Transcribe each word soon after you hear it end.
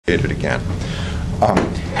it again.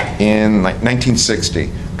 In like 1960, a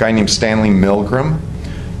guy named Stanley Milgram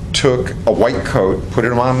took a white coat, put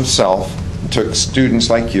it on himself, took students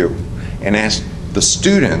like you, and asked the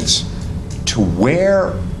students to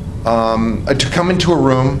wear, to come into a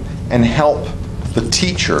room and help the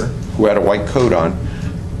teacher, who had a white coat on,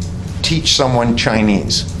 teach someone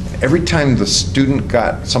Chinese. Every time the student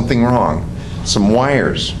got something wrong, some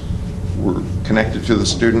wires were connected to the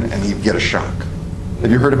student and he'd get a shock.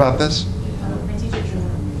 Have you heard about this? My teacher drew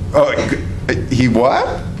them. Oh, he what?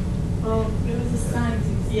 Well, it was a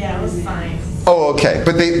science. Yeah, it was science. Oh, okay.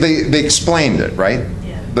 But they explained it, right?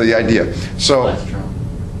 Yeah. The idea. So,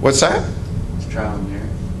 what's that? It's trial and error.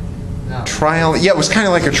 No. Trial, yeah, it was kind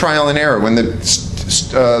of like a trial and error. When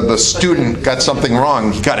the student got something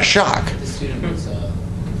wrong, he got a shock. The student was a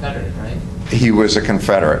Confederate, right? He was a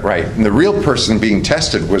Confederate, right. And the real person being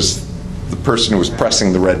tested was the person who was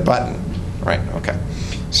pressing the red button, right, okay.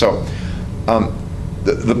 So,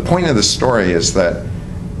 the point of the story is that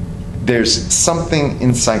there's something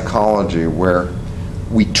in psychology where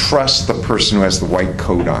we trust the person who has the white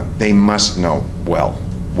coat on. They must know well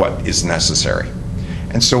what is necessary.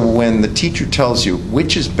 And so when the teacher tells you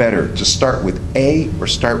which is better, to start with A or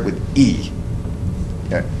start with E,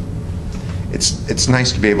 yeah, it's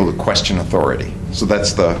nice to be able to question authority. So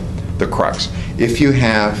that's the crux. If you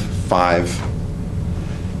have 5,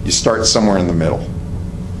 you start somewhere in the middle.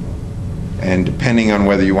 And depending on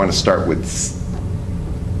whether you want to start with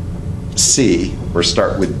C or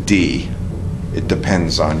start with D, it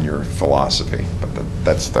depends on your philosophy. But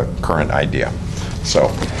that's the current idea. So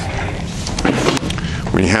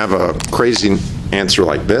when you have a crazy answer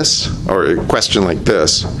like this, or a question like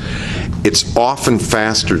this, it's often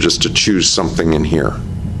faster just to choose something in here.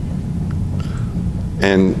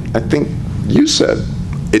 And I think you said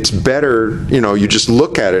it's better, you just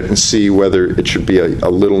look at it and see whether it should be a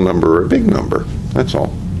little number or a big number. That's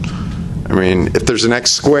all. I mean, if there's an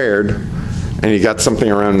x squared and you got something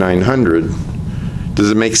around 900,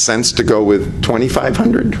 does it make sense to go with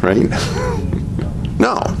 2,500, right?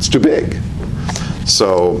 No, it's too big.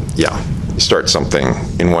 So, yeah, you start something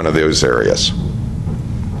in one of those areas.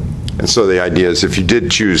 And so the idea is if you did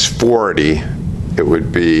choose 40, it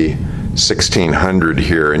would be 1,600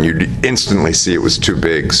 here, and you'd instantly see it was too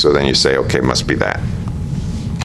big, so then you say, okay, it must be that.